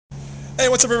Hey,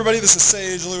 what's up everybody? This is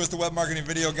Sage Lewis, the web marketing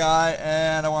video guy,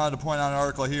 and I wanted to point out an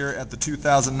article here at the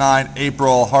 2009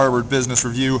 April Harvard Business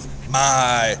Review,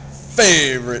 my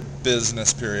favorite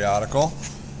business periodical.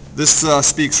 This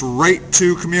speaks right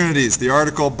to communities. The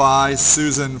article by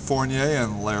Susan Fournier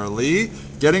and Lara Lee,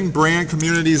 Getting Brand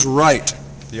Communities Right.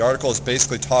 The article is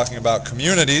basically talking about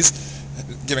communities,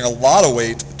 giving a lot of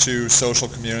weight to social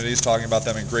communities, talking about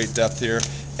them in great depth here,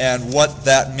 and what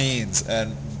that means,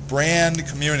 and brand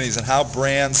communities and how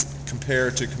brands compare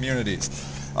to communities.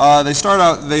 They start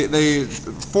out, they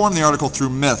form the article through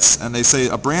myths, and they say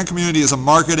a brand community is a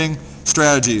marketing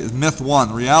strategy. Myth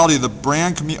one: reality, a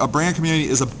brand community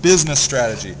is a business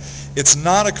strategy. It's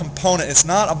not a component, it's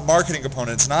not a marketing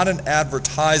component, it's not an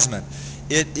advertisement.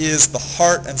 It is the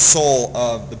heart and soul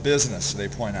of the business, they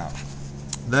point out.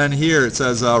 Then here it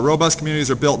says robust communities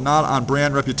are built not on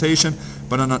brand reputation,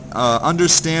 but on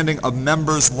understanding of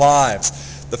members' lives.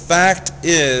 The fact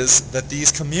is that these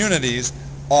communities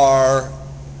are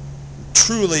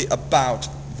truly about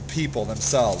the people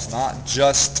themselves,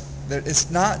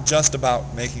 it's not just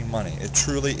about making money. It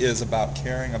truly is about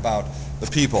caring about the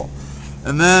people.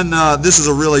 And then this is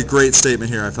a really great statement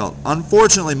here, I felt.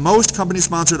 Unfortunately, most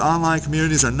company-sponsored online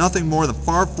communities are nothing more than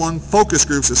far-flung focus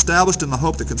groups established in the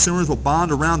hope that consumers will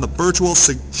bond around the virtual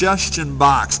suggestion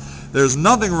box. There's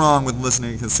nothing wrong with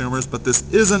listening to consumers, but this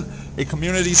isn't a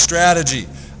community strategy.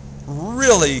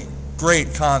 Really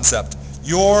great concept.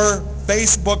 Your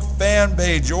Facebook fan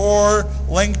page, your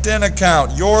LinkedIn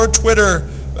account, your Twitter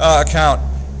account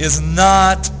is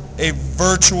not a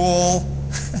virtual,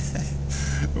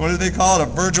 what do they call it,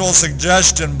 a virtual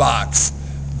suggestion box.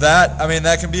 That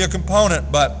can be a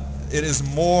component, but it is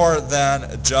more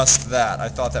than just that. I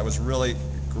thought that was really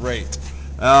great.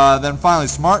 Then finally,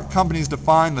 smart companies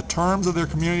define the terms of their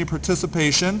community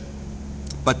participation,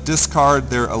 but discard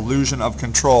their illusion of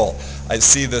control. I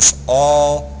see this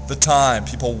all the time.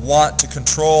 People want to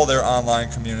control their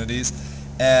online communities,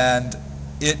 and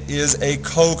it is a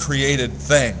co-created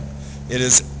thing. It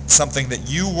is something that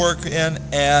you work in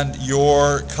and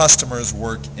your customers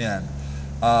work in.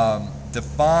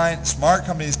 Smart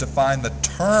companies define the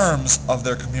terms of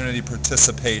their community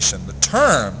participation, the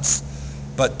terms,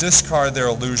 but discard their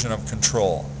illusion of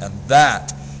control, and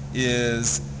that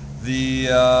is the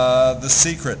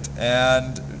secret.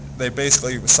 And they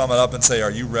basically sum it up and say, are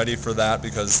you ready for that?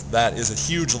 Because that is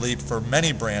a huge leap for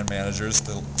many brand managers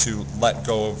to let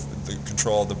go of the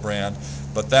control of the brand.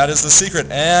 But that is the secret,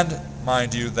 and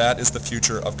mind you, that is the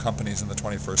future of companies in the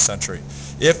 21st century.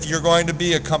 If you're going to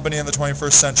be a company in the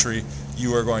 21st century,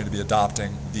 you are going to be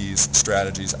adopting these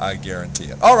strategies, I guarantee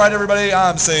it. All right, everybody,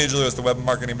 I'm Sage Lewis, the web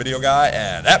marketing video guy,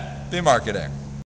 and happy marketing.